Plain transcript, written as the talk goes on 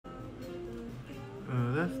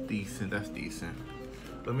that's decent. That's decent.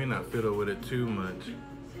 Let me not fiddle with it too much.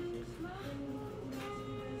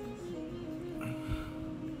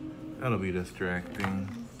 That'll be distracting.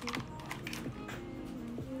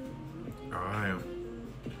 Alright.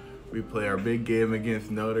 We play our big game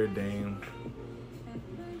against Notre Dame.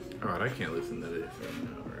 Alright, I can't listen to this right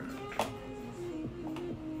now, bro.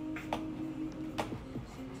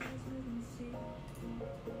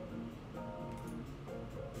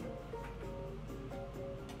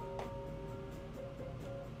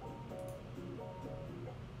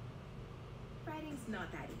 Writing's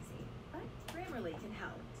not that easy, but Grammarly can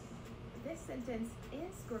help. This sentence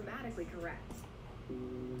is grammatically correct.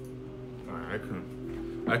 Alright,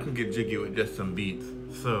 I can get jiggy with just some beats.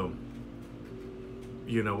 So,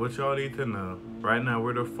 you know what y'all need to know. Right now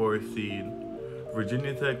we're the 4th seed.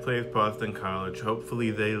 Virginia Tech plays Boston College.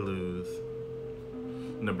 Hopefully they lose.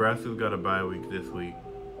 Nebraska's got a bye week this week.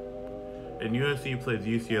 And USC plays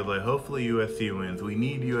UCLA. Hopefully USC wins. We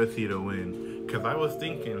need USC to win. Because I was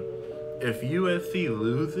thinking, if USC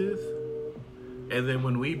loses, and then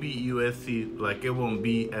when we beat USC, like, it won't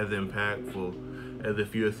be as impactful as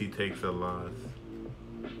if USC takes a loss.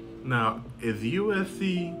 Now, is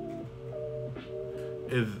USC's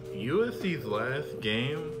last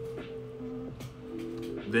game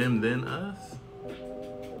them then us?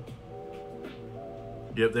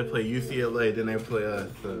 Yep, they play UCLA, then they play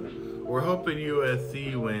us. So we're hoping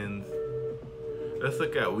USC wins. Let's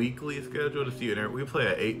look at weekly schedule to see. We play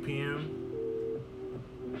at 8 p.m.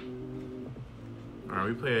 Alright,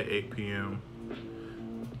 we play at 8 p.m.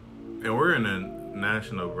 And we're in a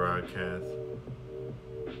national broadcast.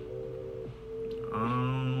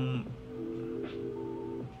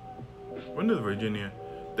 When does Virginia?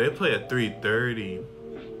 They play at 3:30.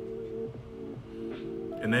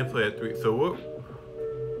 And they play at 3. So what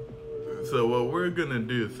we're gonna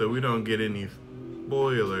do, so we don't get any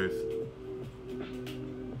spoilers.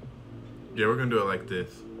 Yeah, we're gonna do it like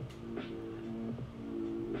this.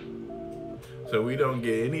 So we don't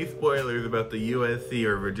get any spoilers about the USC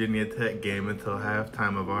or Virginia Tech game until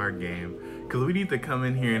halftime of our game. Because we need to come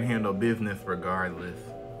in here and handle business regardless.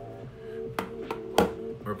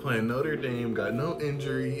 We're playing Notre Dame, got no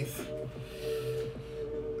injuries.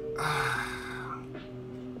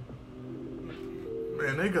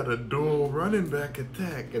 Man, they got a dual running back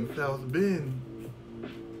attack in South Bend.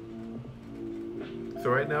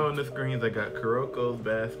 So right now on the screens, I got Kuroko's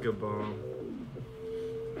basketball.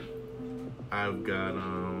 I've got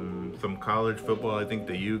some college football. I think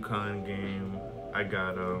the UConn game. I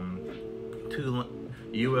got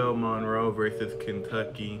UL Monroe versus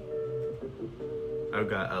Kentucky. I've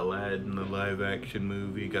got Aladdin, the live action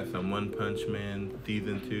movie. Got some One Punch Man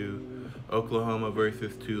season 2. Oklahoma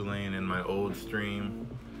versus Tulane in my old stream.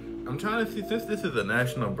 I'm trying to see, since this is a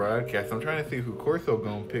national broadcast, I'm trying to see who Corso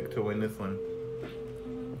gonna pick to win this one.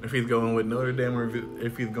 If he's going with Notre Dame or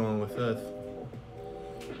if he's going with us.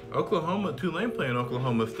 Oklahoma, Tulane playing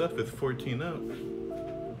Oklahoma stuff is 14 up.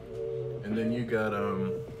 And then you got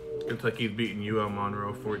Kentucky's beating UL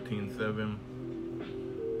Monroe 14-7.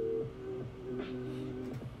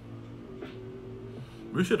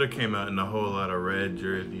 We should have came out in a whole lot of red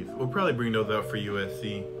jerseys. We'll probably bring those out for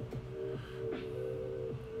USC.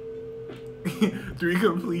 3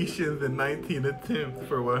 completions and 19 attempts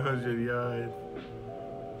for 100 yards.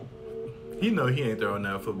 He know he ain't throwing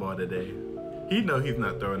that football today. He know he's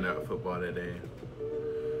not throwing that football today.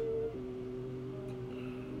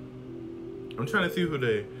 I'm trying to see who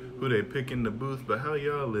they pick in the booth, but how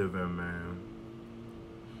y'all living, man?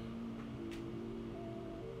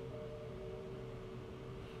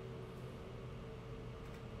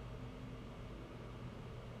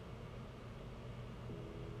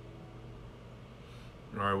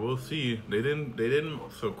 All right, we'll see. They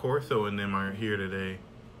didn't. So Corso and them aren't here today.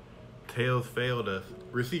 Tails failed us.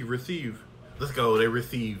 Receive. Let's go. They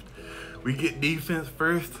received. We get defense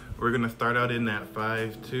first. We're gonna start out in that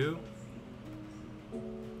 5-2.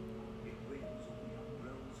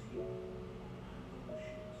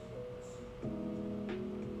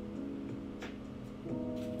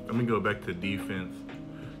 Let me go back to defense.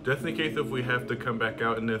 Just in case if we have to come back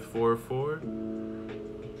out in this 4-4.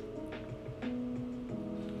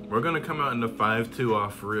 We're gonna come out in the 5-2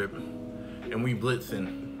 off rip. And we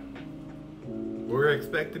blitzing. We're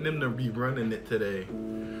expecting them to be running it today.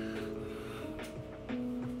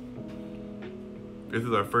 This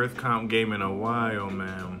is our first comp game in a while,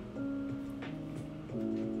 man.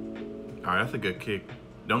 All right, that's a good kick.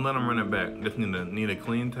 Don't let them run it back. Just need a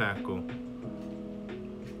clean tackle.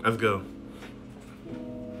 Let's go.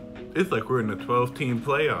 It's like we're in the 12-team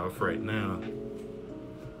playoff right now.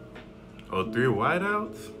 Oh, 3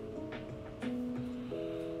 wideouts?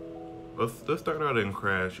 Let's start out in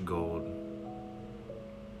Crash Gold.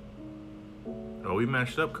 Oh, we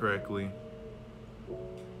matched up correctly.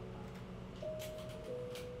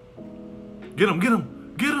 Get him, get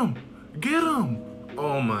him, get him, get him!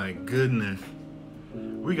 Oh my goodness.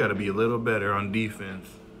 We gotta be a little better on defense.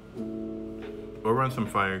 We'll run some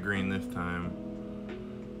fire green this time.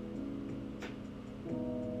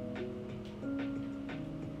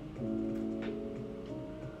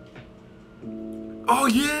 Oh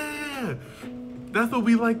yeah! That's what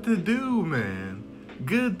we like to do, man.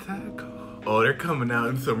 Good tackle. Oh, they're coming out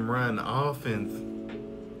in some run offense.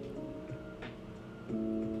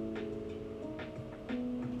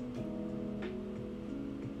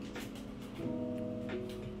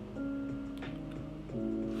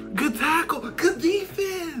 Good tackle. Good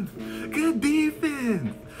defense. Good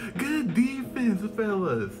defense. Good defense,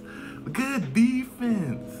 fellas. Good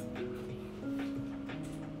defense.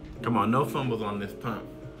 Come on, no fumbles on this punt.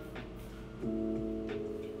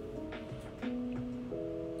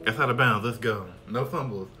 That's out of bounds. Let's go. No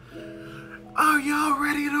fumbles. Are y'all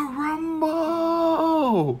ready to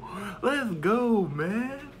rumble? Let's go,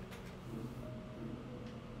 man.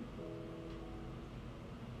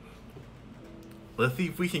 Let's see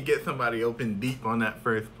if we can get somebody open deep on that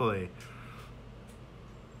first play.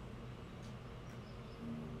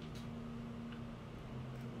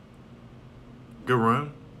 Good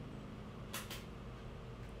run.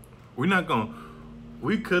 We're not going...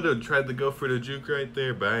 We could have tried to go for the juke right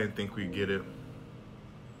there, but I didn't think we'd get it.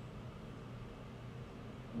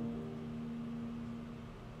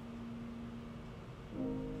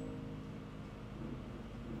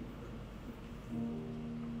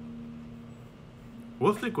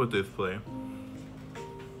 We'll stick with this play.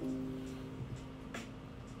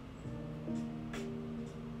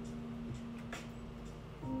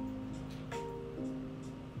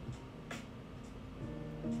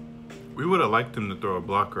 We would have liked him to throw a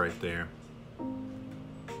block right there.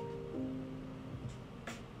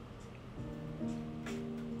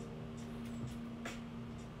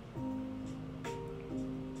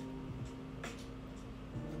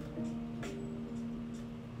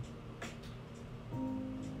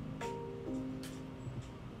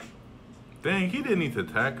 Dang, he didn't need to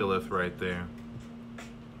tackle us right there.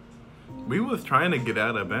 We was trying to get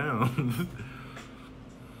out of bounds.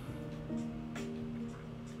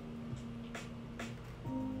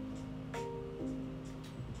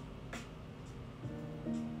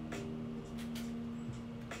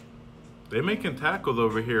 They making tackles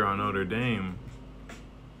over here on Notre Dame.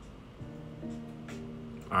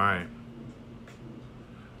 All right.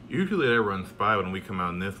 Usually they run spy when we come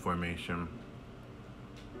out in this formation.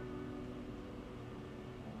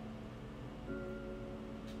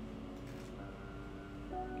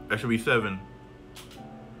 That should be 7.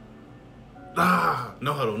 Ah,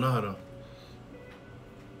 no huddle, no huddle.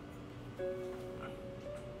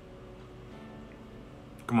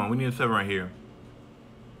 Come on, we need a 7 right here.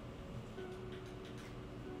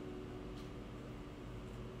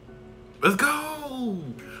 Let's go!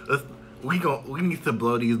 We need to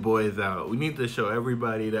blow these boys out. We need to show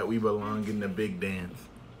everybody that we belong in the big dance.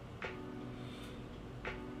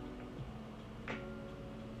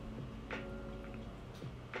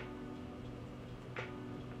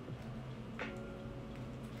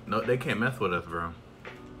 No, they can't mess with us, bro.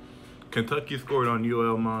 Kentucky scored on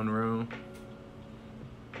UL Monroe.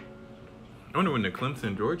 I wonder when the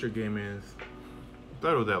Clemson-Georgia game is. I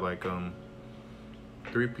thought it was at like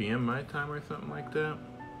 3 p.m. my time or something like that.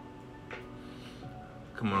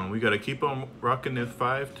 Come on, we gotta keep on rocking this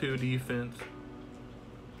 5-2 defense.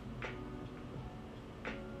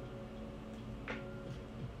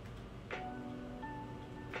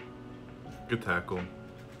 Good tackle.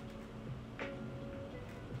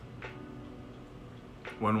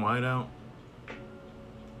 One wide out.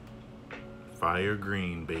 Fire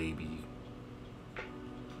green, baby.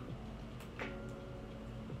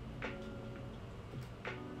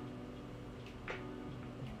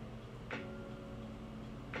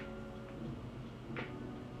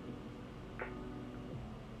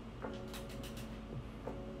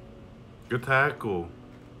 Good tackle.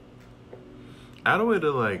 Add a way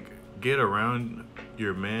to like get around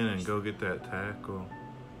your man and go get that tackle.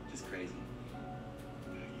 Just crazy.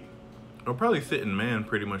 I'll probably sit in man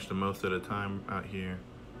pretty much the most of the time out here.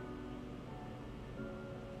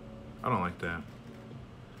 I don't like that.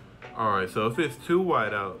 Alright, so if it's too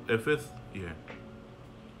wide out, yeah.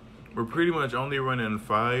 We're pretty much only running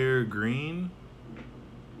fire green.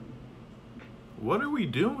 What are we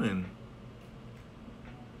doing?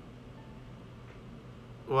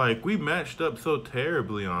 Like, we matched up so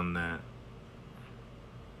terribly on that.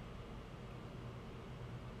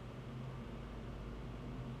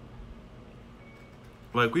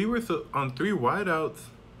 Like, we were on 3 wideouts.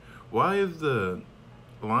 Why is the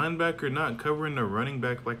linebacker not covering the running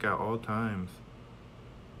back like at all times?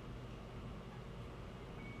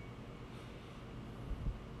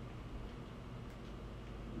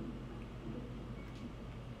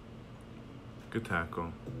 Good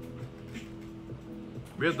tackle.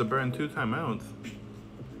 We have to burn 2 timeouts.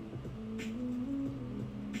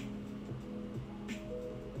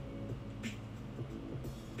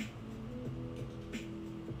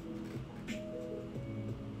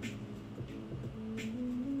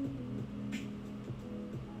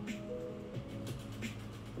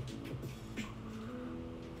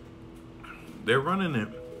 They're running it.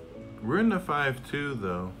 We're in the 5-2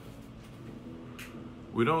 though.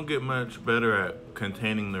 We don't get much better at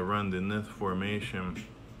containing the run than this formation.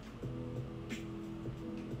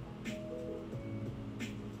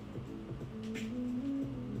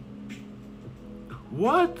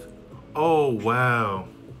 What? Oh, wow.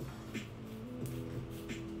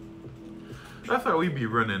 That's how we be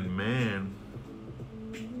running, man.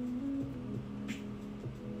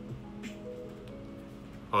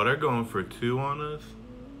 Oh, they're going for 2 on us?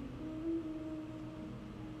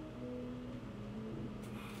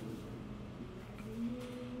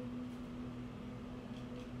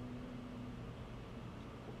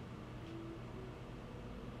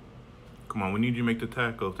 Come on, we need you to make the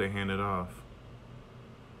tackle if they hand it off.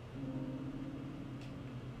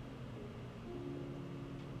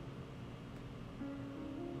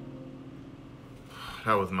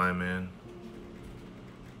 That was my man.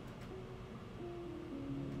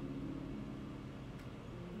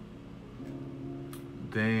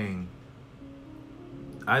 Dang.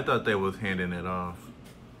 I thought they was handing it off.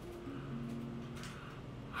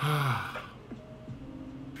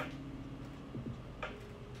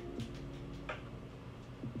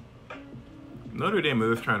 Notre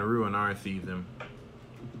Dame is trying to ruin our season.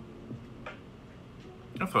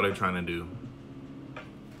 That's what they're trying to do.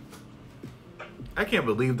 I can't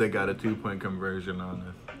believe they got a 2-point conversion on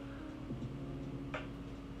us.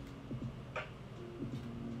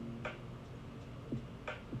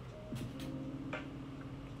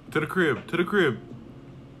 To the crib, to the crib.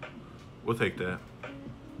 We'll take that.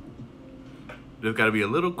 Just got to be a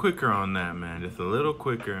little quicker on that, man. Just a little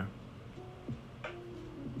quicker.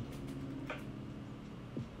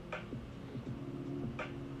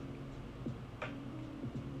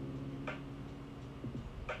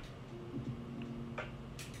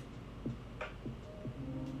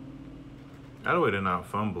 That way to not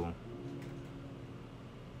fumble.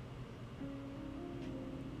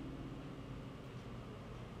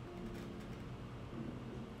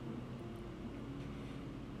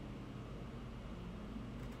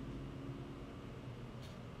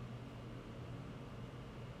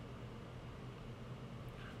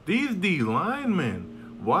 These D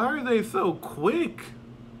linemen, why are they so quick?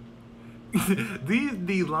 These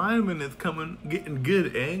D linemen is getting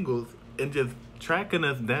good angles and just tracking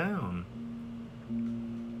us down.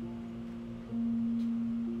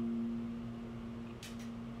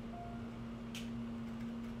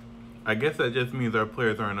 I guess that just means our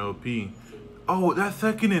players aren't OP. Oh, that's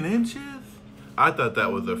 2nd and inches? I thought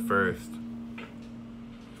that was a first.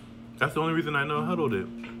 That's the only reason I know huddled it.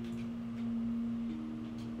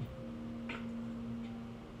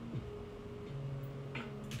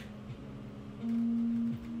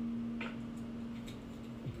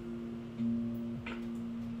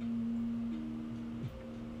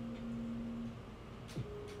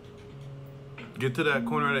 Get to that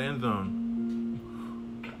corner of the end zone.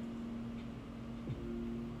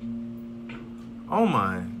 Oh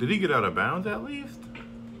my, did he get out of bounds at least?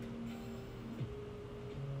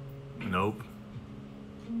 Nope.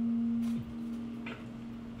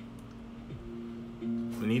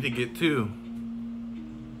 We need to get 2.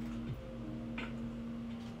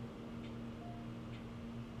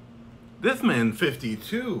 This man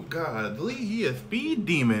 52, godly, he a speed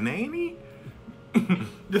demon, ain't he?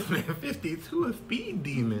 This man 52, a speed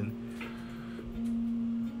demon.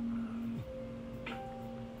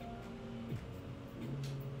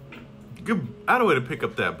 Good, out of way to pick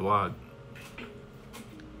up that block.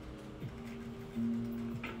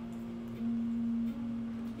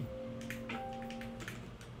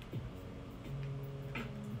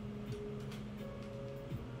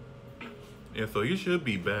 Yeah, so you should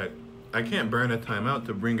be back. I can't burn a timeout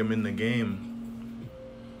to bring him in the game.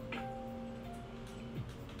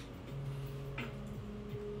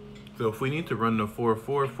 So if we need to run the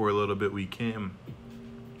 4-4 for a little bit, we can.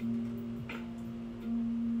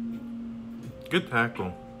 Good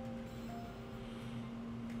tackle.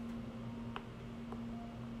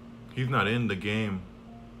 He's not in the game.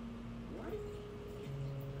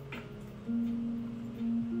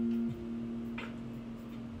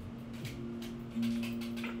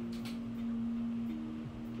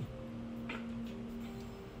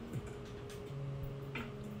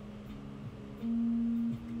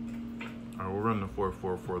 We'll run the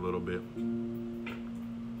 4-4 for a little bit.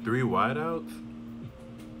 3 wideouts?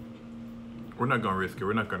 We're not going to risk it.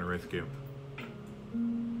 We're not going to risk it.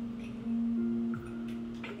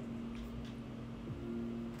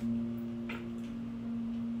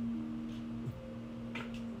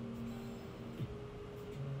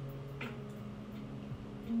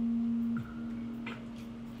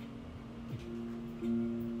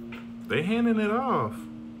 They handing it off.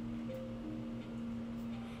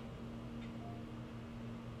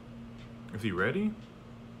 Is he ready?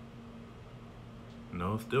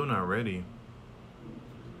 No, still not ready.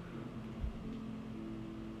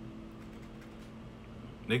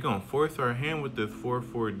 They gonna force our hand with this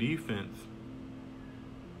 4-4 defense.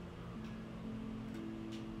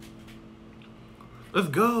 Let's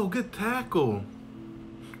go, good tackle.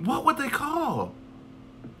 What would they call?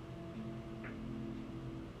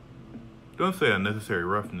 Don't say unnecessary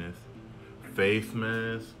roughness. Face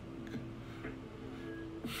mask.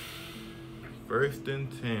 1st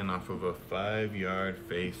and 10 off of a 5-yard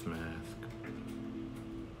face mask.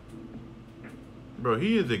 Bro,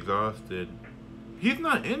 he is exhausted. He's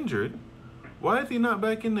not injured. Why is he not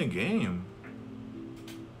back in the game?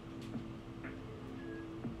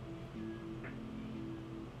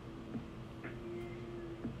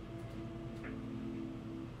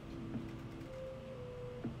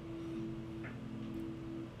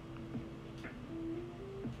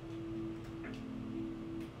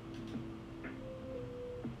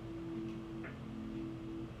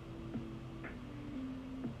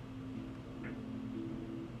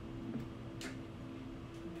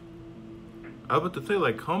 I was about to say,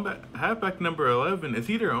 like, halfback number 11, is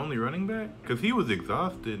he their only running back? Because he was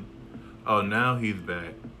exhausted. Oh, now he's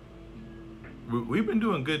back. We've been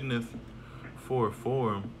doing good in this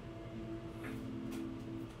 4-4.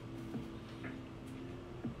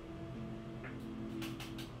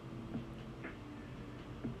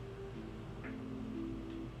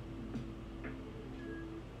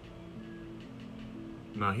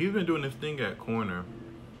 No, he's been doing this thing at corner.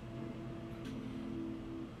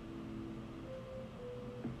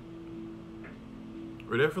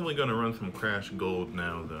 We're definitely gonna run some crash gold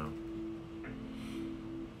now, though.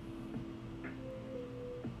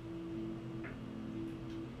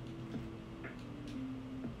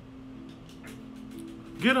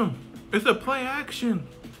 Get him! It's a play action!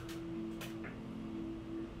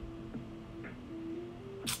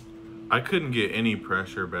 I couldn't get any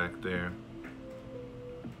pressure back there.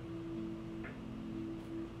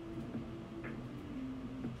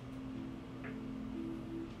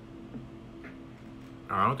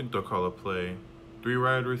 I don't think they'll call a play. 3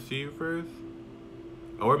 wide receivers.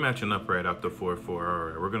 Oh, we're matching up right after 4-4. All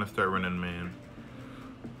right, we're gonna start running man.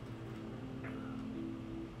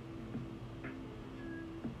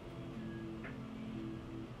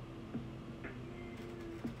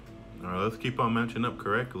 All right, let's keep on matching up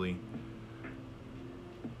correctly.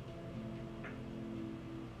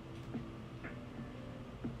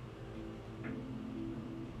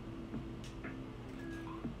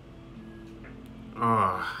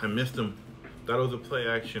 Ah, I missed him. Thought it was a play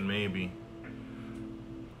action, maybe.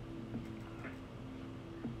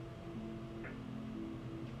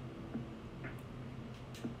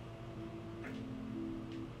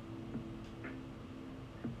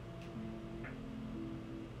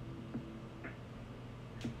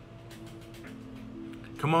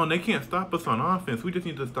 Come on, they can't stop us on offense. We just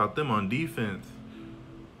need to stop them on defense.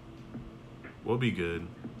 We'll be good.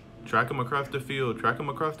 Track them across the field. Track them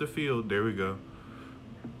across the field. There we go.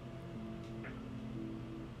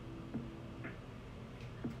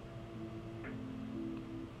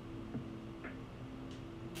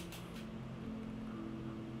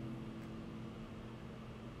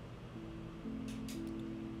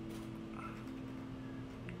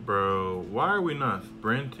 Bro, why are we not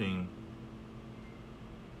sprinting?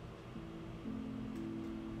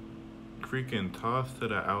 Freaking toss to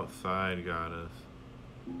the outside got us.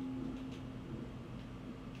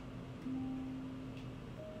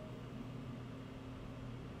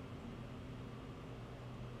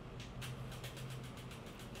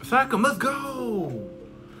 Sack him, let's go!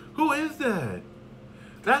 Who is that?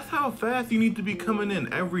 That's how fast you need to be coming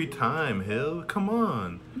in every time, Hill. Come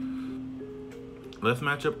on. Let's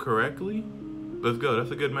match up correctly. Let's go.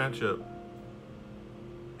 That's a good matchup.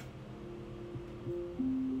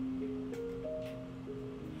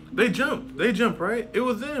 They jumped. They jumped, right? It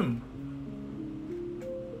was them.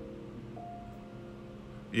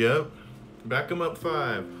 Yep. Back him up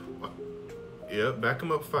 5. Yep, back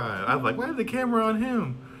him up 5. I was like, why is the camera on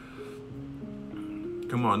him?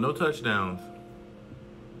 Come on, no touchdowns.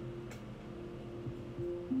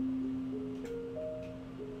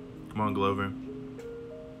 Come Come on, Glover.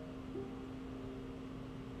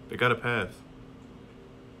 They got to pass.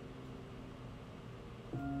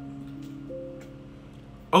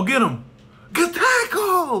 Oh, get him. Good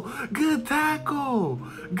tackle. Good tackle.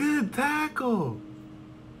 Good tackle.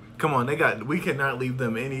 Come on, we cannot leave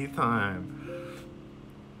them any time.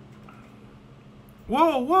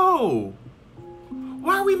 Whoa, whoa.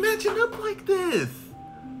 Why are we matching up like this?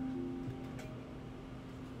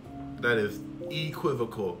 That is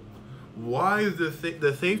equivocal. Why is the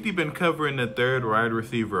safety been covering the third wide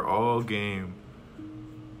receiver all game?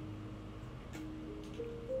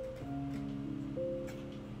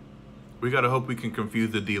 We gotta hope we can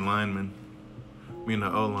confuse the D lineman. I mean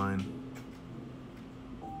the O line.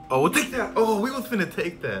 Oh, we'll take that. Oh, we was finna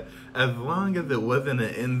take that. As long as it wasn't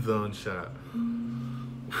an end zone shot.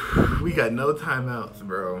 We got no timeouts,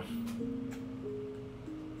 bro.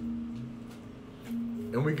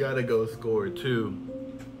 And we gotta go score too.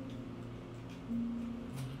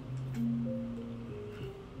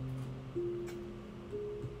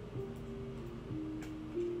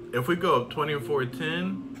 If we go up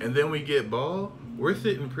 24-10 and then we get ball, we're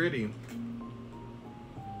sitting pretty.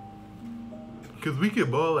 Because we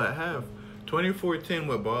get ball at half. 24-10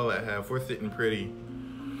 with ball at half, we're sitting pretty.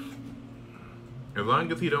 As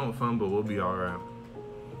long as he don't fumble, we'll be all right.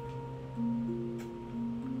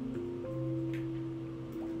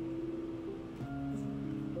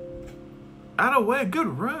 Out of way,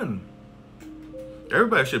 good run.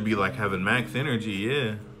 Everybody should be like having max energy,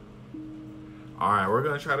 yeah. All right, we're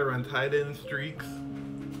gonna try to run tight end streaks.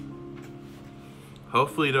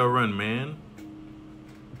 Hopefully they'll run man.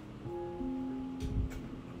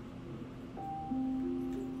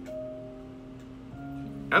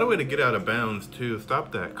 Got a way to get out of bounds too.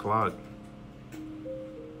 Stop that clock.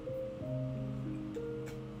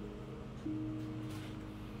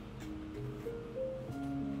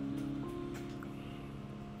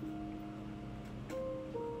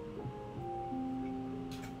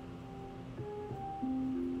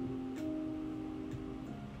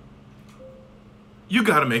 You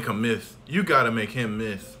gotta make him miss. You gotta make him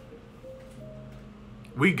miss.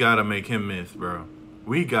 We gotta make him miss, bro.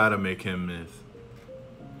 We gotta make him miss.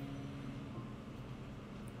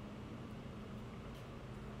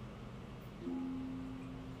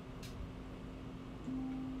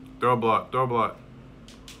 Throw a block, throw a block.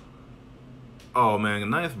 Oh man,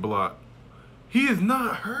 nice block. He is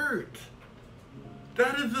not hurt.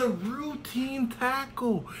 That is a routine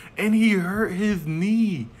tackle. And he hurt his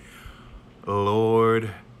knee. Lord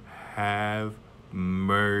have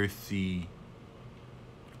mercy.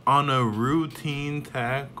 On a routine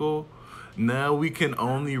tackle, now we can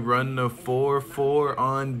only run the 4-4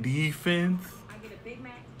 on defense.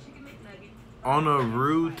 On a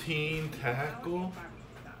routine tackle.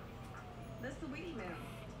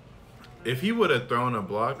 If he would have thrown a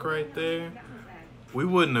block right there, we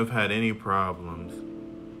wouldn't have had any problems.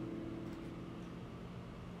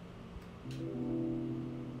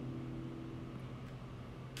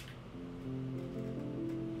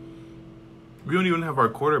 We don't even have our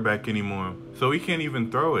quarterback anymore, so we can't even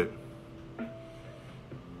throw it.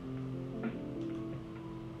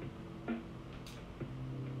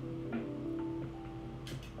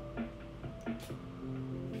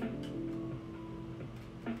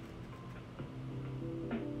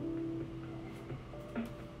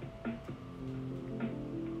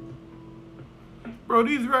 Bro,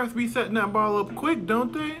 these refs be setting that ball up quick,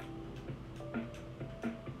 don't they?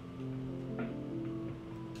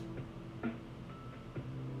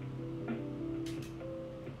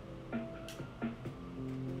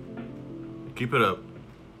 Keep it up.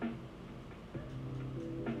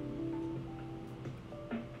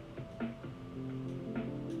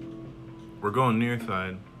 We're going near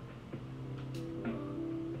side.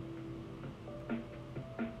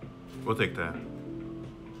 We'll take that.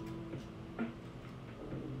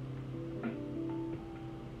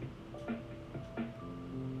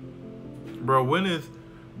 Bro,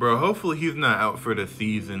 bro, hopefully he's not out for the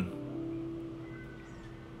season.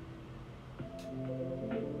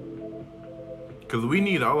 Because we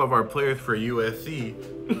need all of our players for USC.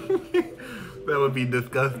 That would be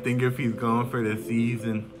disgusting if he's gone for the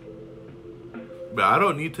season. But I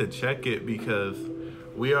don't need to check it because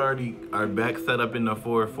we already are back set up in the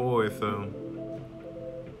 4-4, so.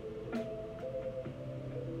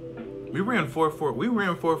 We ran 4-4. We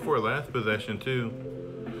ran 4-4 last possession too.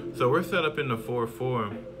 So we're set up in the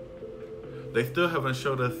 4-4. They still haven't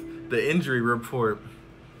showed us the injury report.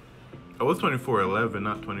 Oh, it's 24-11,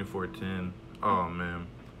 not 24-10. Oh, man.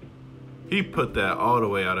 He put that all the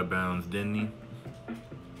way out of bounds, didn't he?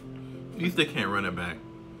 At least they can't run it back.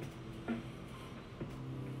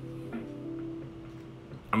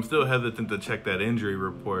 I'm still hesitant to check that injury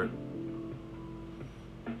report.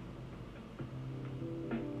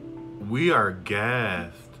 We are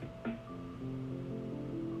gassed. All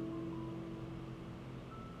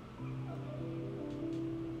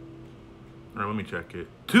right, let me check it.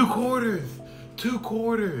 2 quarters. 2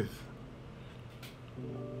 quarters.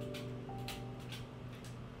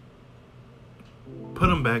 Put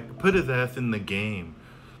him back. Put his ass in the game.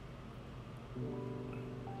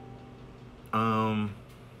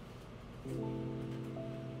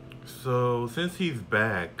 So since he's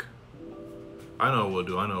back, I know what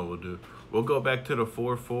we'll do. We'll go back to the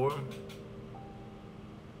 4-4.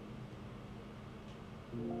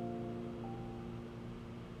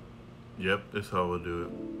 Yep, that's how we'll do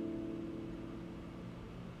it.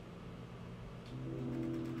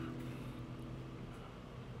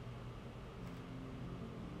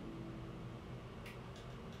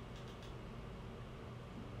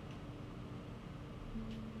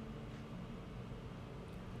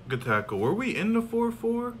 Good tackle. Were we in the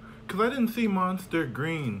 4-4? Because I didn't see Monster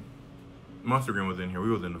Green. Monster Green was in here.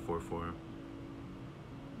 We was in the 4-4.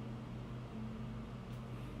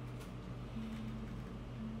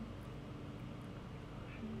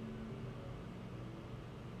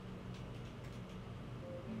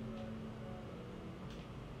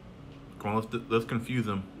 Come on, let's confuse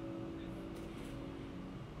him.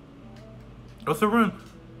 Oh, it's a run.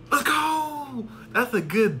 Let's go! That's a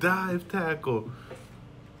good dive tackle.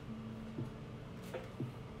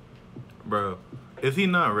 Bro, is he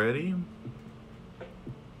not ready?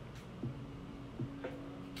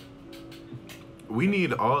 We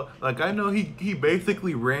need all, like, I know he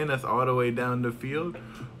basically ran us all the way down the field.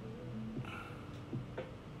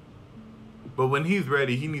 But when he's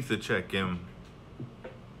ready, he needs to check him.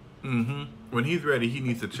 When he's ready, he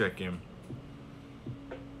needs to check him.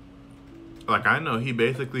 Like, I know he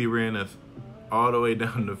basically ran us all the way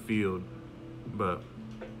down the field. But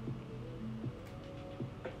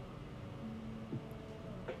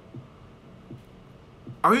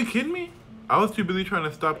are you kidding me? I was too busy trying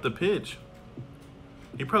to stop the pitch.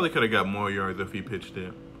 He probably could have got more yards if he pitched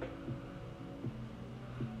it.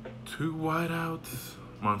 2 wideouts.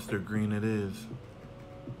 Monster Green it is.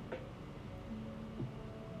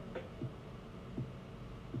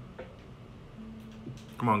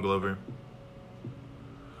 Come on, Glover.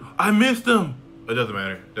 I missed him! It doesn't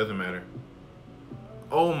matter. Doesn't matter.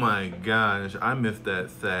 Oh my gosh. I missed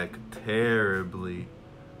that sack terribly.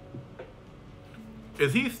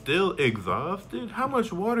 Is he still exhausted? How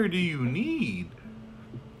much water do you need?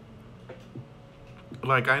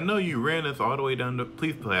 Like, I know you ran us all the way down to...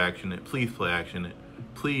 Please play action it. Please play action it.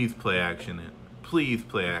 Please play action it. Please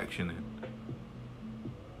play action it.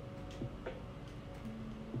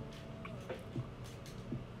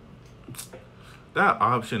 That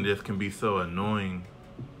option just can be so annoying.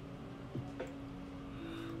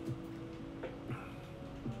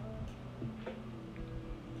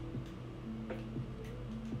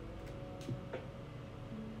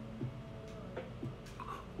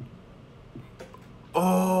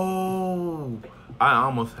 Oh, I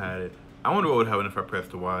almost had it. I wonder what would happen if I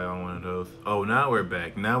pressed the Y on one of those. Oh, now we're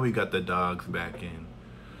back. Now we got the dogs back in.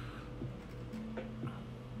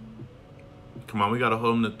 Come on, we gotta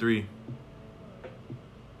hold them to 3.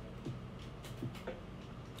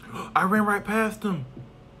 I ran right past him.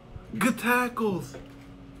 Good tackles.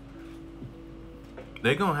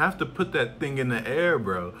 They gonna have to put that thing in the air,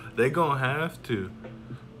 bro. They gonna have to.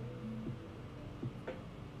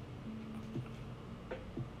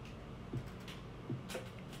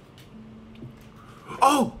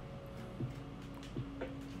 Oh!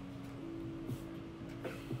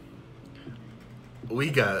 We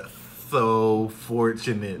got so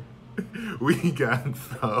fortunate. We got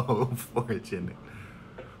so fortunate.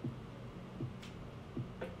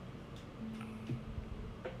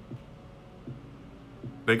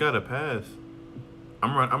 They got a pass.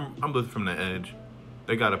 I'm looking from the edge.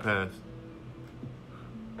 They got a pass.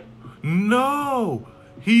 No!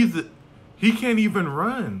 He can't even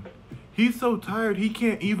run. He's so tired he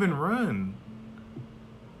can't even run.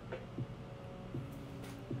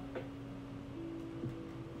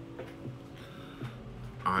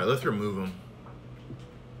 All right, let's remove him.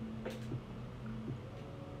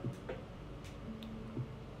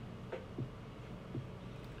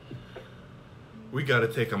 We gotta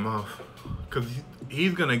take him off because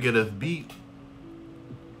he's gonna get us beat.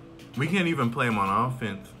 We can't even play him on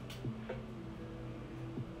offense.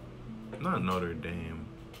 Not Notre Dame.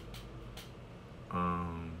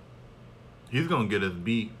 He's gonna get us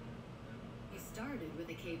beat. You started with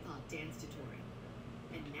a K-pop dance tutorial,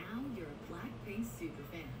 and now you're a Blackpink super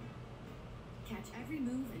fan. Catch every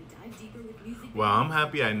move and dive deeper with music. Well, I'm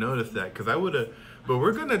happy I noticed that because I would have. But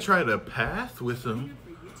we're going to try to pass with him.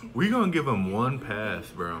 We're going to give him one pass,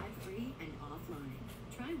 bro. Free and offline.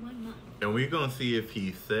 Try 1 month. And we're going to see if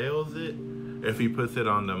he sails it, if he puts it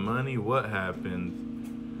on the money, what happens.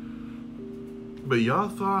 But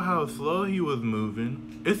y'all saw how slow he was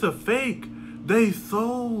moving. It's a fake. They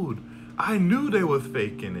sold. I knew they was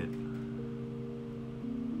faking it.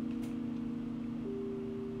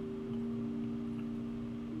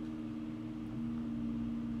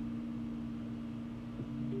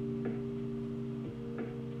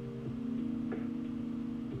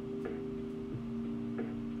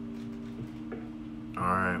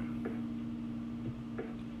 Alright.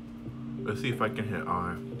 Let's see if I can hit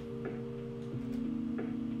R.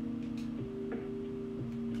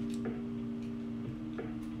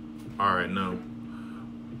 Alright, no.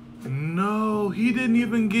 No, he didn't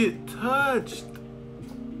even get touched.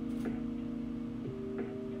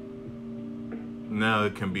 Now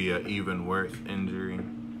it can be an even worse injury.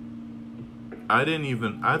 I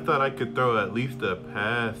thought I could throw at least a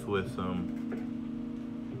pass with some.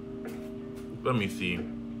 Let me see.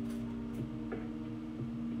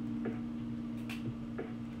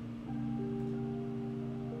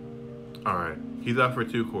 Alright, he's out for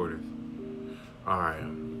 2 quarters. Alright.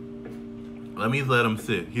 Let me let him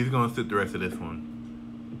sit. He's gonna sit the rest of this one.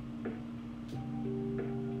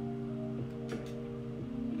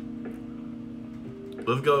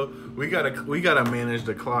 Let's go. We gotta manage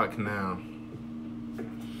the clock now.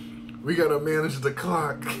 We gotta manage the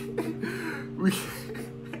clock.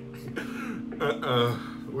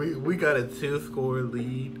 We got a 2-score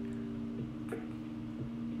lead.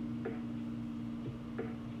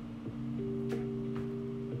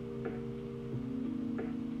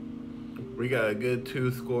 We got a good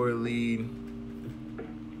 2-score lead.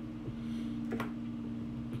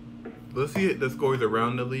 Let's see the scores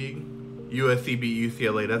around the league. USC beat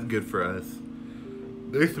UCLA, that's good for us.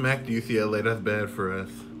 They smacked UCLA, that's bad for us.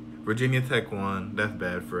 Virginia Tech won, that's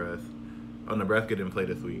bad for us. Oh, Nebraska didn't play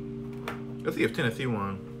this week. Let's see if Tennessee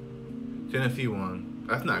won. Tennessee won.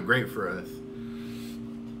 That's not great for us.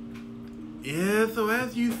 Yeah, so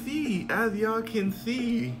as y'all can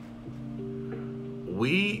see,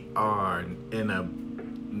 we are in a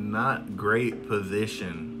not great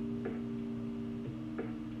position.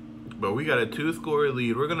 But we got a 2-score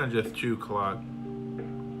lead. We're gonna just chew clock.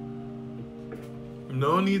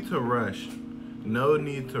 No need to rush. No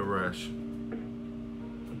need to rush.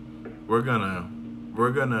 We're gonna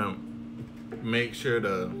make sure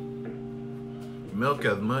to milk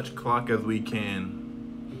as much clock as we can.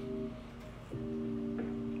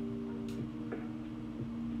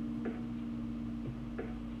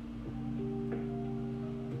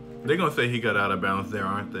 They're gonna say he got out of bounds there,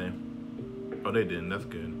 aren't they? Oh, they didn't. That's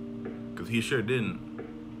good. Because he sure didn't.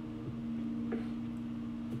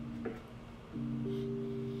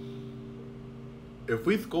 If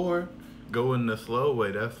we score, go in the slow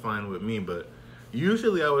way, that's fine with me. But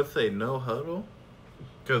usually I would say no huddle.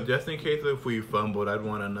 Because just in case if we fumbled, I'd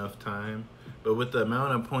want enough time. But with the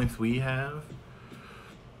amount of points we have,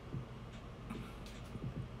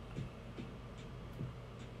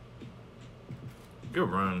 good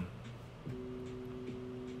run.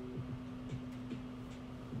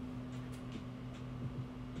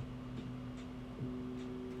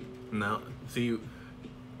 Now, see,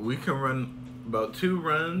 we can run about 2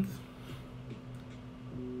 runs.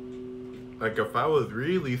 Like, if I was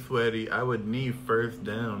really sweaty, I would knee first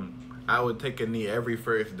down. I would take a knee every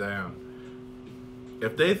first down.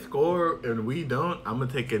 If they score and we don't, I'm going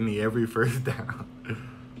to take a knee every first down.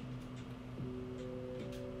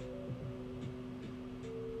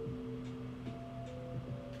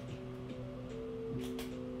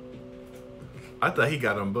 I thought he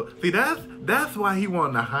got them both. See, that's why he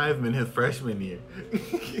won the Heisman his freshman year.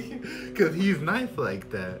 Because he's nice like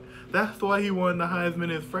that. That's why he won the Heisman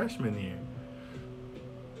his freshman year.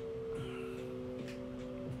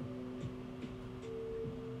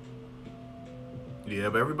 Yeah,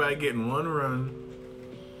 but everybody getting 1 run.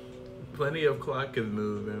 Plenty of clock is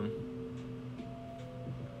moving.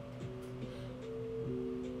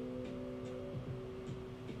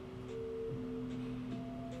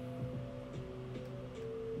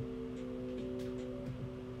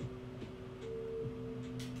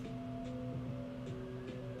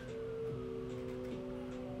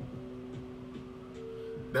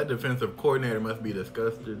 That defensive coordinator must be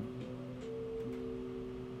disgusted.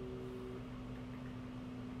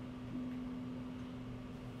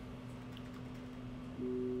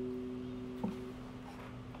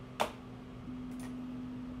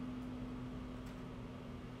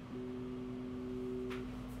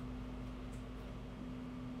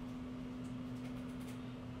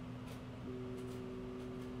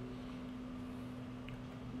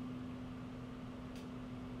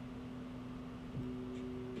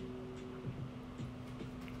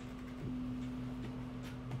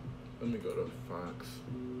 Let me go to Fox.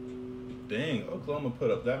 Dang, Oklahoma put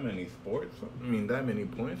up that many that many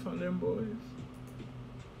points on them boys.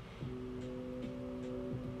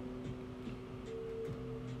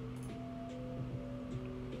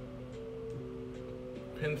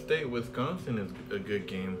 Penn State, Wisconsin is a good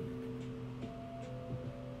game.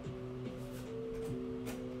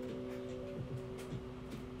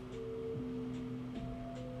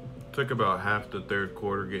 Took about half the third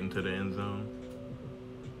quarter getting to the end zone.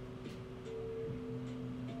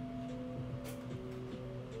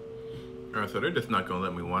 Alright, so they're just not gonna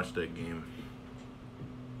let me watch that game.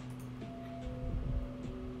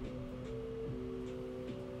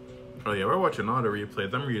 Oh yeah, we're watching all the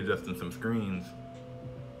replays. I'm readjusting some screens.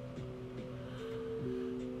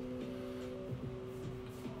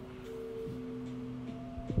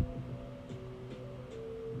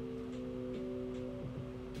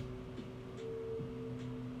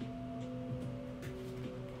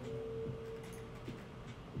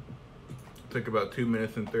 Took about 2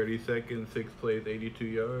 minutes and 30 seconds, 6 plays, 82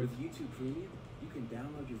 yards. With YouTube Premium, you can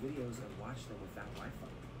download your videos and watch them without Wi-Fi.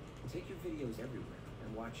 Take your videos everywhere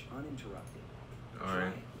and watch uninterrupted.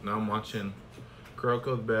 Alright, now I'm watching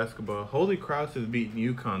Croco's basketball. Holy Cross is beating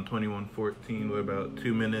UConn 21-14 with about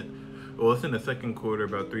 2 minutes. Well, it's in the second quarter,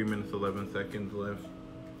 about 3 minutes, 11 seconds left.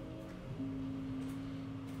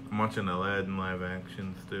 I'm watching Aladdin live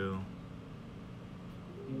action still.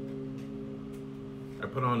 I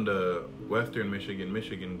put on the Western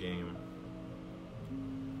Michigan game.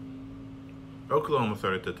 Oklahoma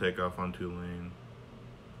started to take off on Tulane.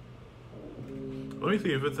 Let me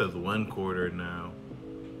see if it says 1 quarter now.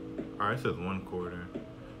 Alright, it says 1 quarter.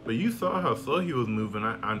 But you saw how slow he was moving.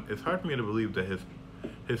 It's hard for me to believe that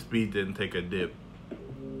his speed didn't take a dip.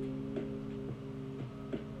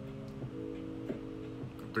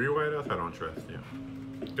 3 wideouts? I don't trust you.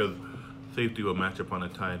 Because safety will match up on a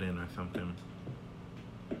tight end or something.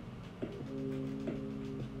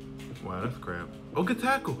 Wow, that's crap. Oh, good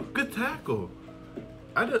tackle. Good tackle.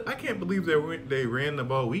 I can't believe they ran the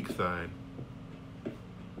ball weak side.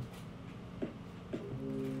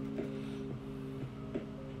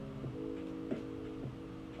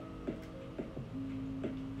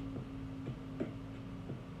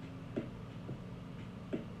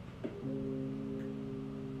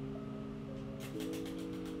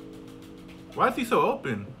 Why is he so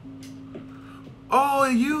open? Oh,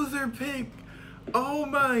 a user pick. Oh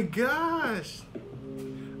my gosh.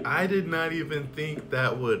 I did not even think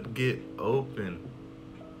that would get open.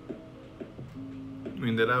 I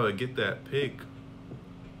mean, that I would get that pick.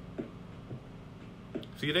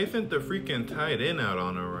 See, they sent the freaking tight end out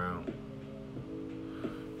on a route.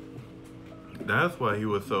 That's why he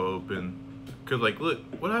was so open. Cause like, look,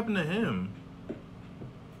 what happened to him?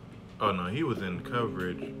 Oh no, he was in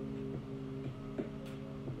coverage.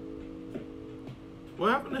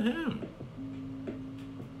 What happened to him?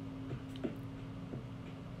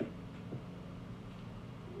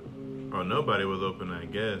 Oh, nobody was open, I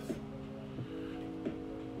guess.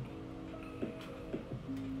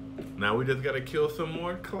 Now we just gotta kill some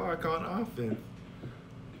more clock on offense.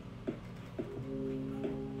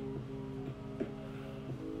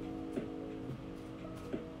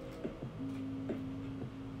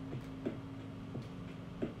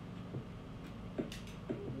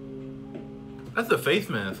 That's a face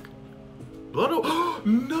mask. Blood. Oh,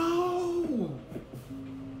 no!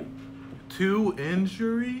 2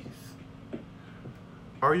 injuries?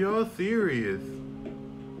 Are y'all serious?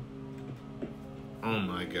 Oh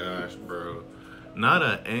my gosh, bro. Not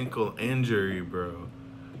an ankle injury, bro.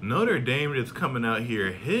 Notre Dame is coming out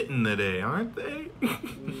here hitting today, aren't they?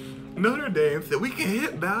 Notre Dame said, we can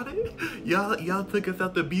hit about it. Y'all took us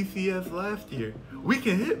out the BCS last year. We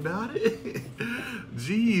can hit about it.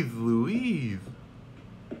 Jeez Louise.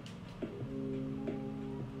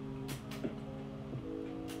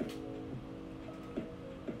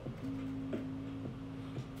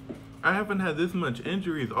 I haven't had this much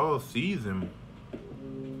injuries all season.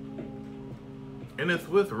 And it's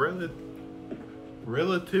with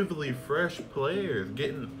relatively fresh players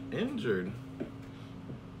getting injured.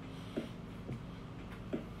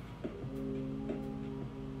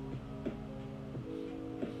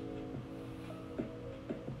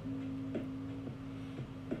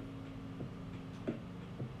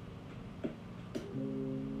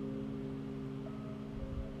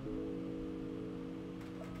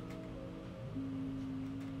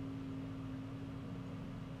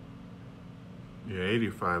 Yeah,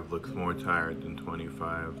 85 looks more tired than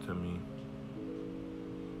 25 to me.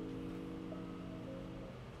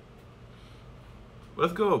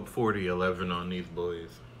 Let's go up 40-11 on these boys.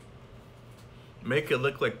 Make it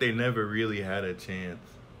look like they never really had a chance.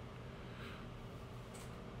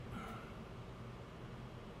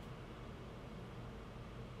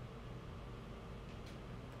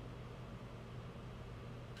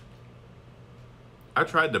 I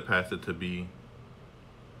tried to pass it to B.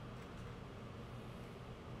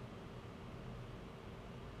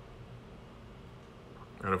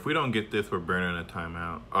 And if we don't get this, we're burning a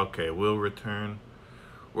timeout. Okay, we'll return.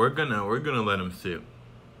 We're gonna let him sit.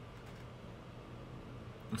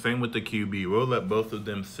 Same with the QB. We'll let both of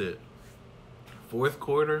them sit. Fourth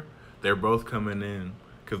quarter, they're both coming in.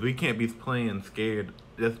 Because we can't be playing scared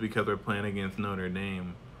just because we're playing against Notre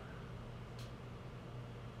Dame.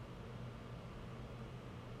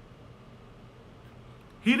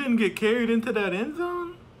 He didn't get carried into that end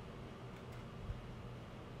zone?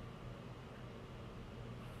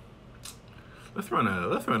 Let's run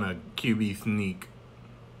a QB sneak.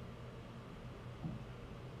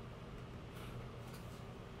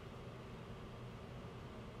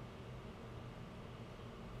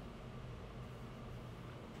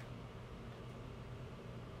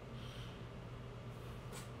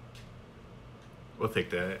 We'll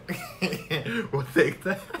take that. We'll take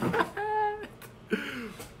that.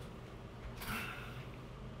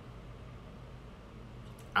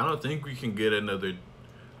 I don't think we can get another.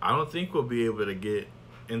 I don't think we'll be able to get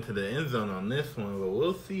into the end zone on this one, but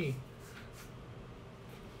we'll see.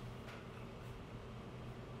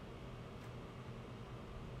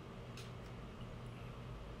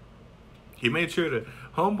 He made sure to,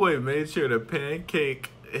 homeboy made sure to pancake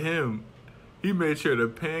him. He made sure to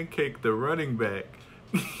pancake the running back.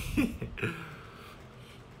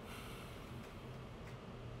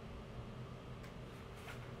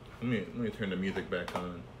 Let me turn the music back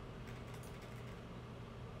on.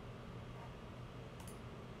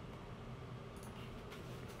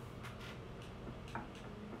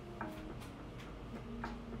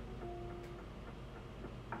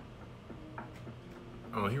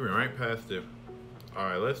 Oh, he went right past it. All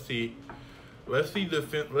right, let's see. Let's see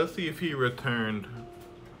if he returned.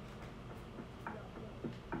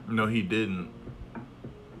 No, he didn't.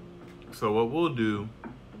 So what we'll do,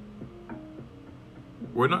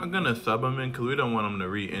 we're not gonna sub him in because we don't want him to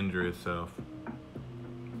re-injure himself.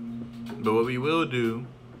 But what we will do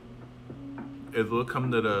is we'll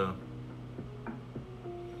come to the,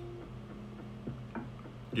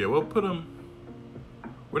 yeah, we'll put him,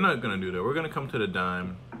 we're not gonna do that. We're gonna come to the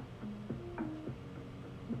dime.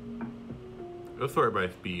 Let's sort by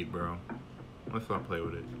speed, bro. Let's not play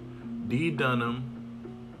with it. D Dunham.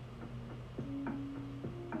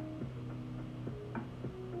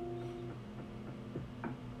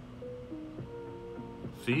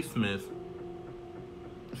 C Smith.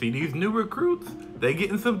 See these new recruits? They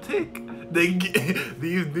getting some tick. They get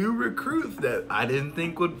these new recruits that I didn't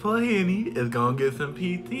think would play any is gonna get some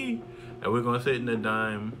PT, and we're gonna sit in the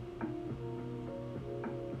dime.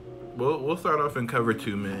 We'll start off in cover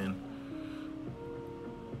 2, man.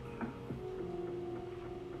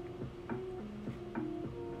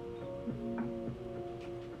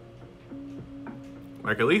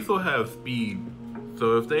 Like, at least we'll have speed.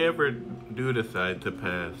 So if they ever do decide to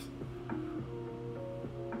pass,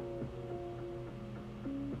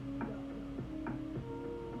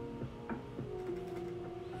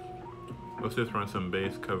 let's just run some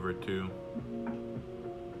base cover 2.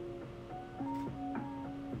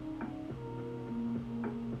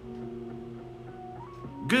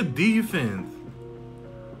 Good defense.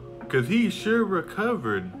 Because he sure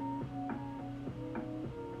recovered.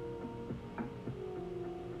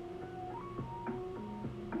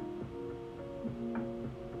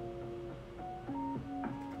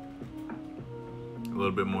 A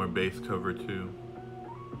little bit more base cover 2.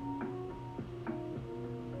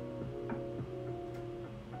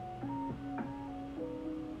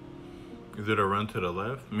 Is it a run to the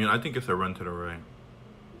left? I mean, I think it's a run to the right.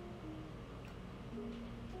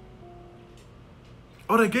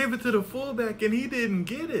 Oh, they gave it to the fullback and he didn't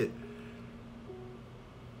get it.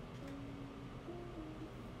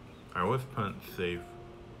 All right, what's punt safe?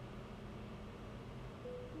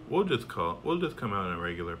 We'll just come out in a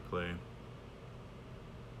regular play.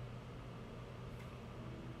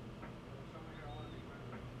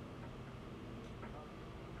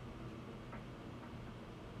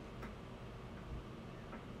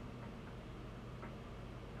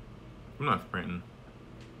 I'm not sprinting.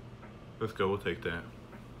 Let's go, we'll take that.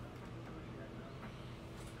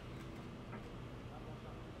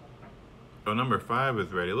 Oh, number 5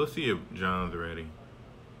 is ready. Let's see if John's ready.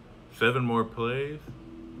 7 more plays.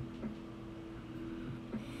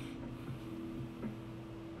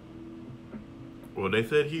 Well, they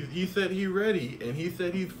said he said he's ready, and he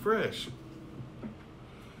said he's fresh.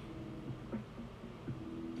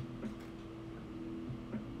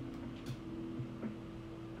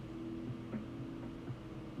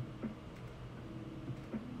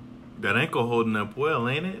 That ankle holding up well,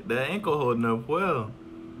 ain't it? That ankle holding up well.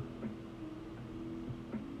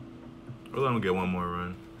 We'll let him get one more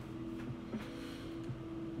run.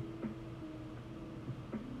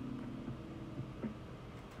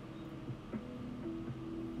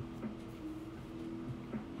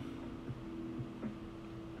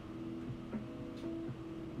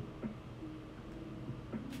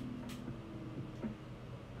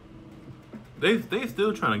 They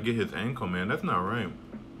still trying to get his ankle, man. That's not right.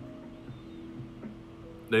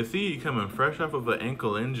 They see he coming fresh off of an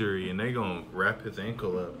ankle injury, and they gonna wrap his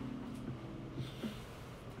ankle up.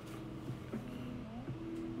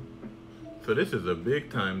 So this is a big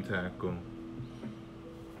time tackle.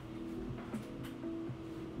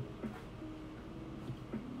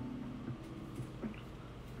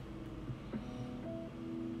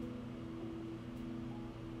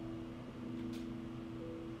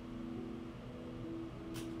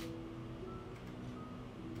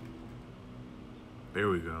 There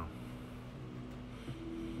we go.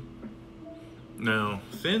 Now,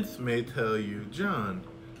 Sense may tell you, John,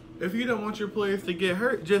 if you don't want your players to get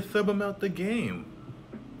hurt, just sub them out the game.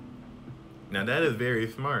 Now that is very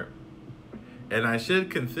smart. And I should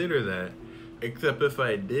consider that. Except if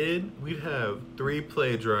I did, we'd have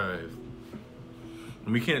 3-play drives.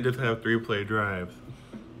 And we can't just have 3-play drives.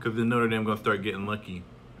 Because then Notre Dame gonna start getting lucky.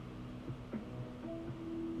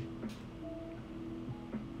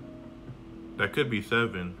 That could be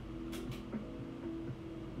 7.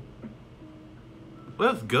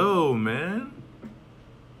 Let's go, man.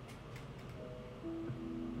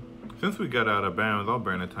 Since we got out of bounds, I'll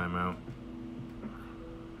burn a timeout.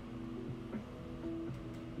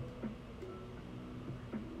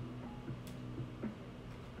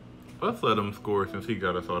 Let's let him score since he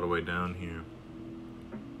got us all the way down here.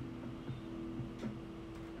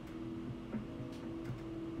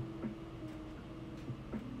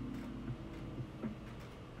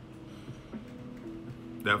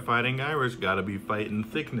 That Fighting Irish gotta be fighting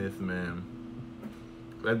sickness, man.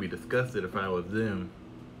 I'd be disgusted if I was them.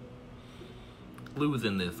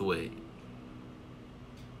 Losing this way.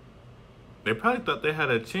 They probably thought they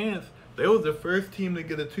had a chance. They was the first team to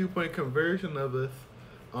get a 2-point conversion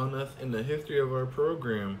on us in the history of our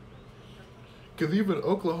program. Because even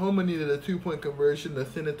Oklahoma needed a 2-point conversion to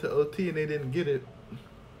send it to OT and they didn't get it.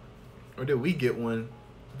 Or did we get one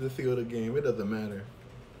to seal the game? It doesn't matter.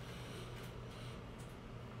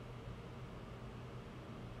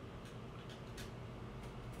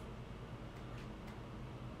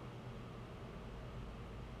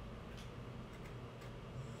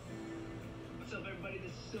 What's up, everybody?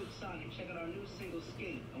 This is Silk Sonic. Check out our new single,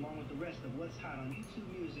 Skate, along with the rest of what's hot on YouTube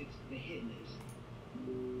Music's The Hit List.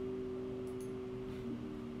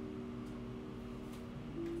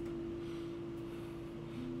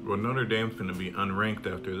 Well, Notre Dame's gonna be unranked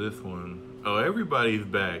after this one. Oh, everybody's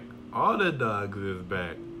back. All the dogs is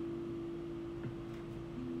back.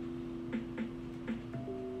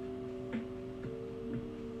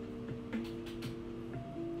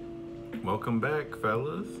 Welcome back,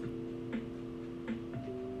 fellas.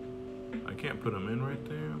 I can't put them in right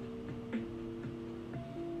there.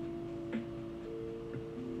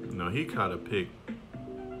 No, he caught a pick.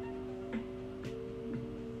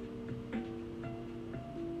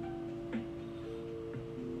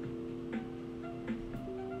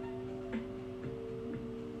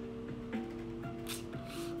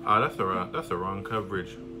 Ah, that's a wrong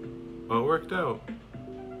coverage. Oh, it worked out.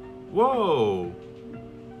 Whoa!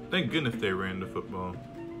 Thank goodness they ran the football.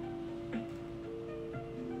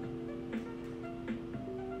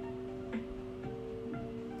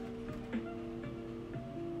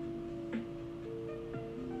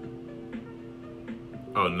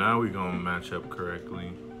 Oh, now we're gonna match up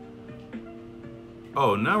correctly.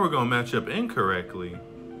 Oh, now we're gonna match up incorrectly.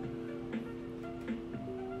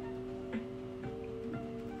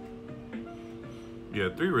 Yeah,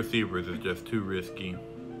 3 receivers is just too risky.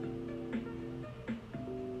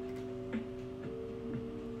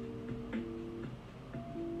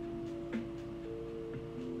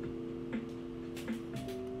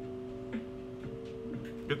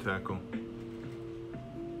 Good tackle.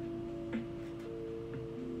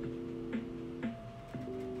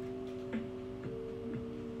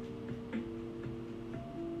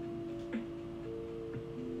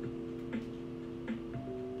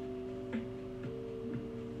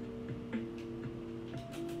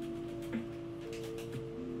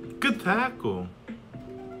 Good tackle.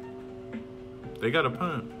 They got a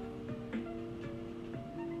punt.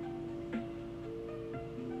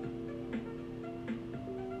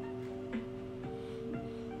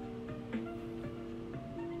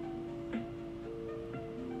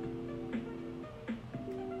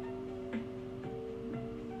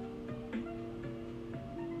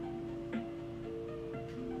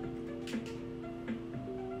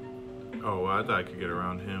 Oh, well, I thought I could get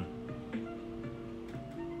around him.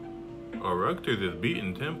 Oh, Rutgers is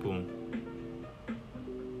beating Temple.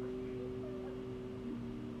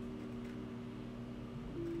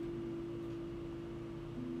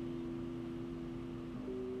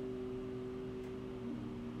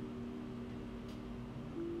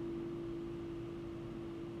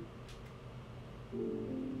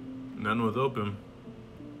 None was open.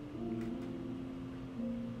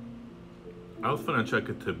 I was gonna check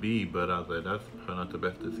it to B, but I was like, that's probably not the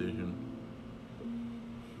best decision.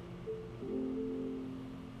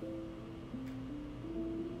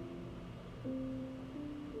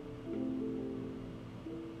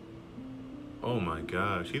 Oh my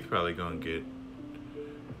gosh, he's probably gonna get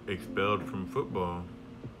expelled from football.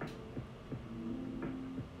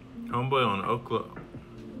 Homeboy on Oklahoma.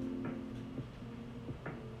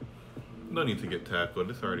 No need to get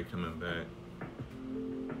tackled, it's already coming back.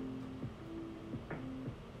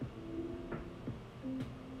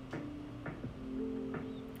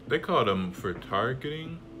 They called him for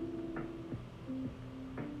targeting,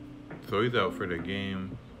 so he's out for the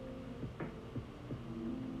game.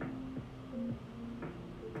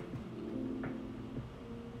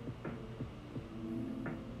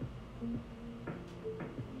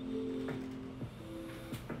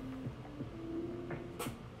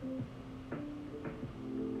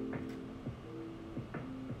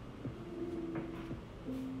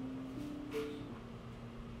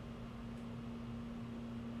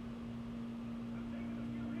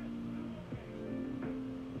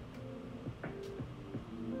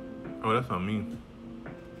 Oh, that's on me.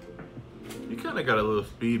 You kind of got a little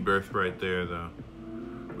speed burst right there, though.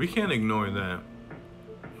 We can't ignore that.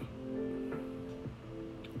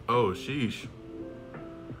 Oh, sheesh.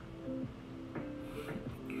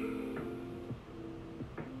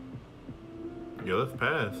 Yeah, let's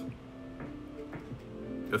pass.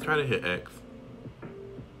 Let's try to hit X.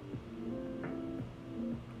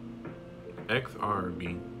 X, R,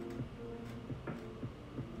 B.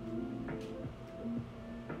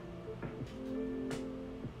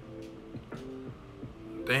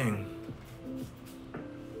 Dang.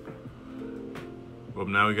 Well,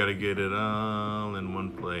 now we gotta get it all in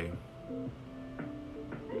one play.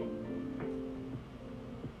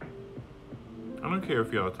 I don't care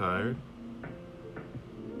if y'all tired.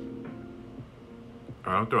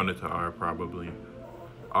 Alright, I'm throwing it to R probably.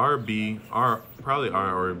 R, B, R, probably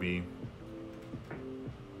R or B.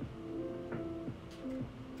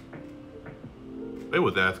 They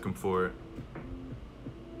was asking for it.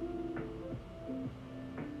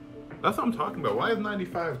 That's what I'm talking about. Why is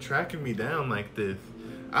 95 tracking me down like this?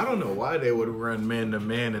 I don't know why they would run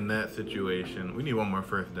man-to-man in that situation. We need one more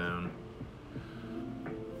first down.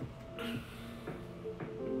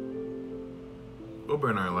 We'll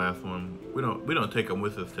burn our last one. We don't take them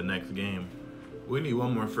with us to next game. We need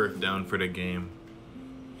one more first down for the game.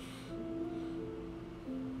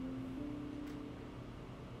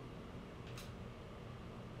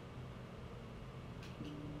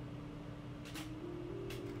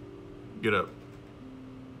 Get up.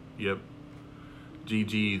 Yep.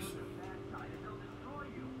 GG's.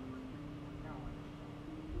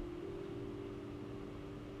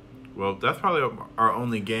 Well, that's probably our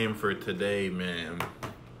only game for today, man.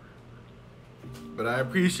 But I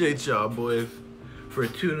appreciate y'all, boys, for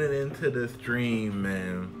tuning into the stream,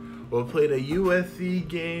 man. We'll play the USC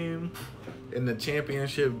game and the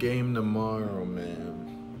championship game tomorrow,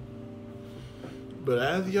 man. But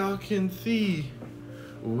as y'all can see,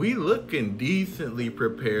 we looking decently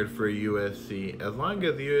prepared for USC. As long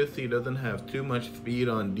as USC doesn't have too much speed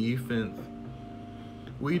on defense.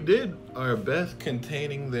 We did our best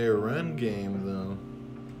containing their run game, though.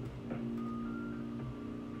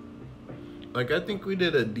 Like, I think we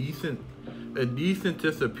did a decent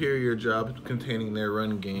to superior job containing their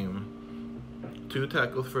run game. 2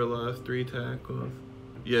 tackles for loss, 3 tackles.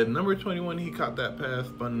 Yeah, number 21, he caught that pass,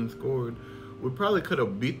 spun and scored. We probably could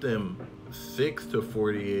have beat them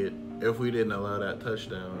 6-48 if we didn't allow that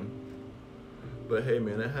touchdown. But hey,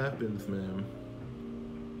 man, it happens, man.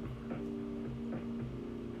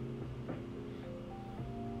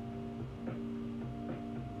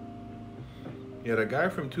 Yeah, the guy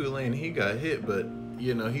from Tulane, he got hit, but,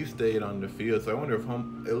 you know, he stayed on the field. So I wonder if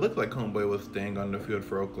it looked like Homeboy was staying on the field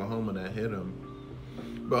for Oklahoma that hit him.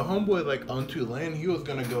 But Homeboy, like, on Tulane, he was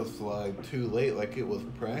going to go slide too late, like it was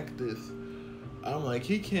practice. I'm like,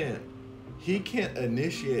 he can't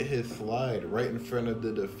initiate his slide right in front of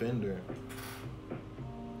the defender.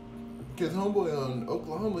 Because Homeboy on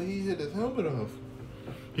Oklahoma, he hit his helmet off.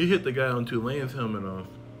 He hit the guy on Tulane's helmet off.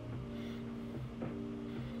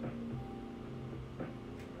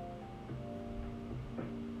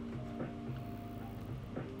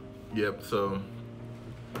 Yep, so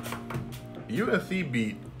USC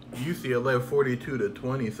beat UCLA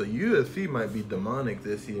 42-20, so USC might be demonic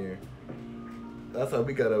this year. That's how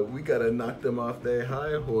we gotta knock them off their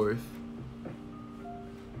high horse.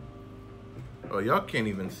 Oh, y'all can't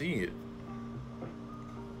even see it.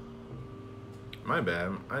 My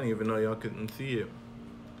bad. I didn't even know y'all couldn't see it.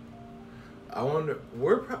 I wonder,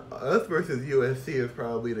 us versus USC is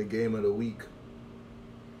probably the game of the week.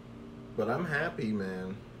 But I'm happy,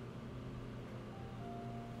 man.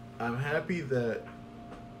 I'm happy that,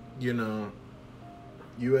 you know,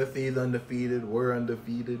 USC is undefeated. We're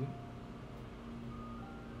undefeated.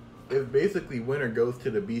 It's basically winner goes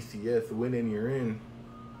to the BCS. Win and you're in.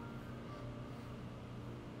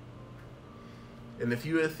 And if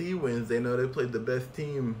USC wins, they know they played the best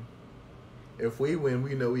team. If we win,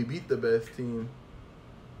 we know we beat the best team.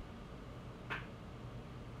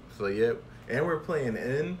 So, yep. And we're playing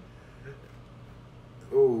in.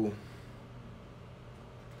 Oh.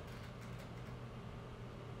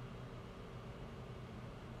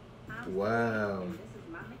 Wow. This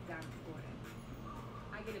is my McDonald's order.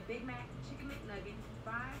 I get a Big Mac, chicken McNugget,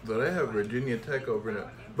 fries. So they have Virginia Tech over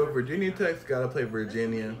now. But Virginia Tech's got to play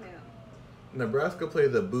Virginia. Nebraska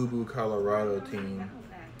plays a boo-boo Colorado team.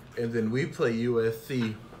 And then we play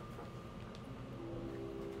USC.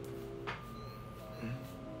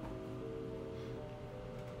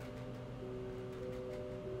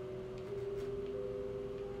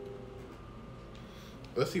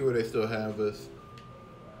 Let's see where they still have us.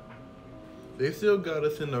 They still got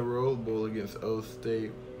us in the Rose Bowl against O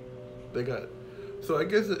State. They got... So I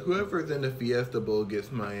guess whoever's in the Fiesta Bowl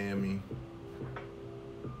gets Miami.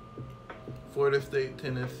 Florida State,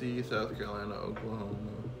 Tennessee, South Carolina, Oklahoma.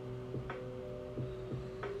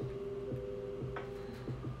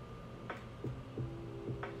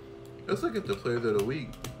 Let's look at the players of the week.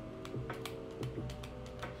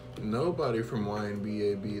 Nobody from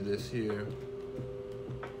YNBAB this year.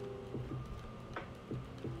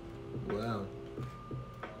 Wow.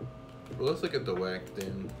 Well, let's look at the WAC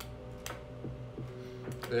then.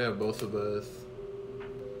 They have both of us.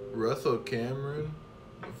 Russell Cameron,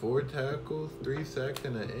 4 tackles, 3 sacks,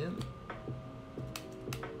 and an end.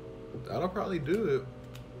 That'll probably do it.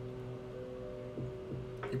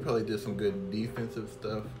 He probably did some good defensive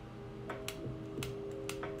stuff.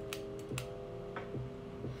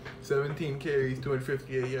 17 carries,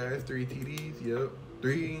 258 yards, 3 TDs. Yep.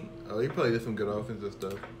 3. Oh, he probably did some good offensive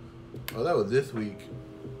stuff. Oh, that was this week.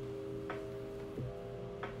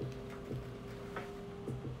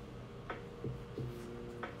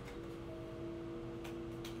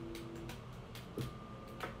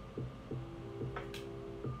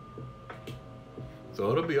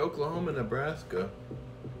 So it'll be Oklahoma, Nebraska.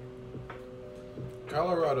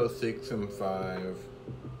 Colorado 6-5.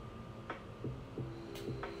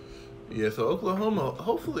 Yeah, so Oklahoma,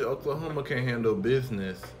 hopefully Oklahoma can handle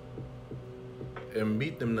business and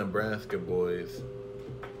beat them Nebraska boys.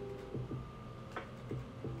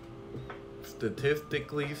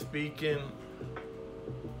 Statistically speaking,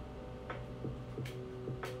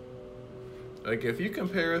 like if you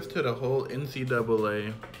compare us to the whole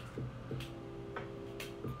NCAA,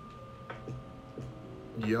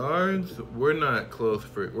 yards, we're not close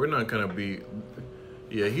we're not gonna be,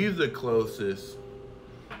 yeah, he's the closest.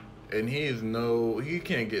 And he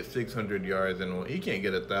can't get 600 yards he can't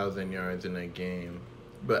get 1,000 yards in a game.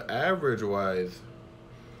 But average-wise,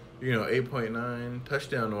 you know, 8.9.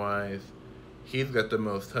 Touchdown-wise, he's got the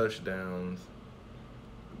most touchdowns.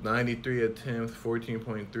 93 attempts,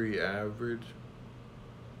 14.3 average.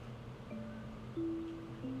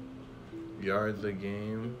 Yards a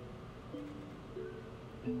game.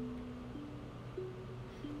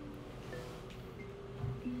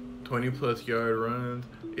 +20 yard runs.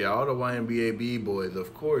 Yeah, all the YNBAB boys,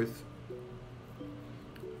 of course.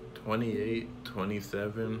 28,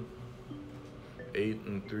 27, 8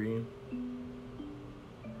 and 3.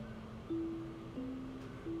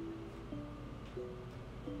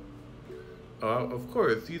 Of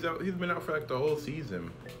course, he's been out for like the whole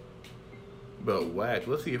season. But whack.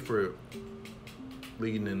 Let's see if we're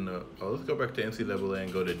leading in the. Oh, let's go back to NCAA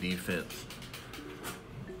and go to defense.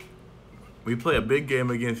 We play a big game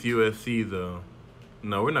against USC though.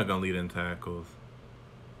 No, we're not gonna lead in tackles.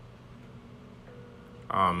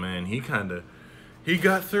 Oh man, he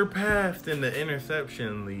got surpassed in the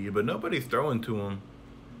interception lead, but nobody's throwing to him.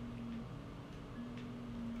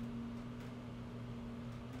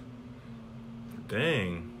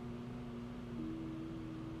 Dang.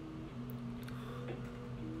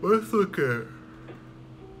 Let's look at.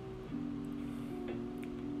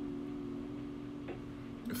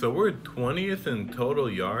 So we're 20th in total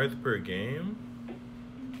yards per game.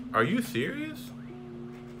 Are you serious?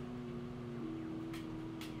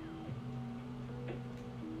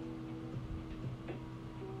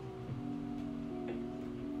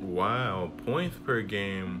 Wow, points per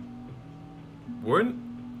game.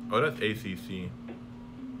 Oh, that's ACC.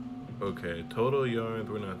 Okay, total yards,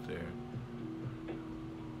 we're not there.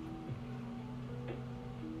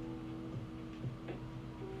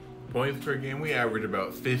 Points per game, we average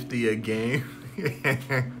about 50 a game.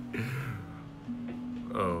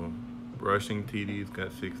 Oh, rushing TDs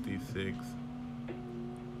got 66.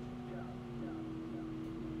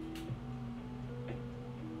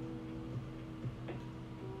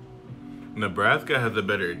 Nebraska has a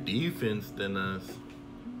better defense than us.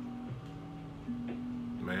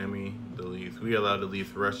 Miami, the least. We allow the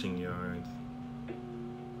least rushing yards.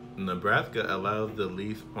 Nebraska allows the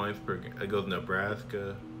least points per game. It goes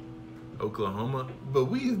Nebraska, Oklahoma. But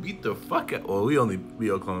we beat the fuck out. Well, we only beat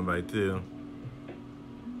Oklahoma by 2.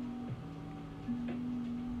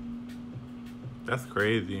 That's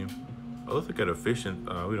crazy. Oh, let's look at efficiency.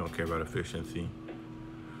 We don't care about efficiency.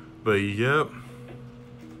 But yep.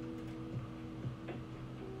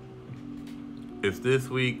 It's this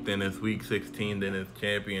week, then it's week 16, then it's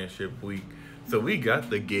championship week. So we got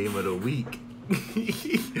the game of the week.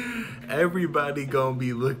 Everybody's gonna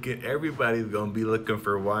be looking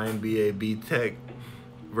for YNBA Tech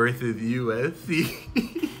versus USC.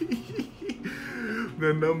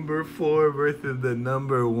 The number 4 versus the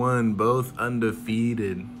number 1, both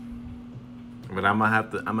undefeated. But I'm gonna have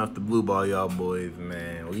to blue ball y'all boys,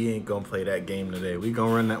 man. We ain't gonna play that game today. We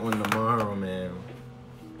gonna run that one tomorrow, man.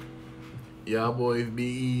 Y'all boys be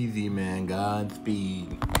easy, man.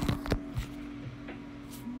 Godspeed.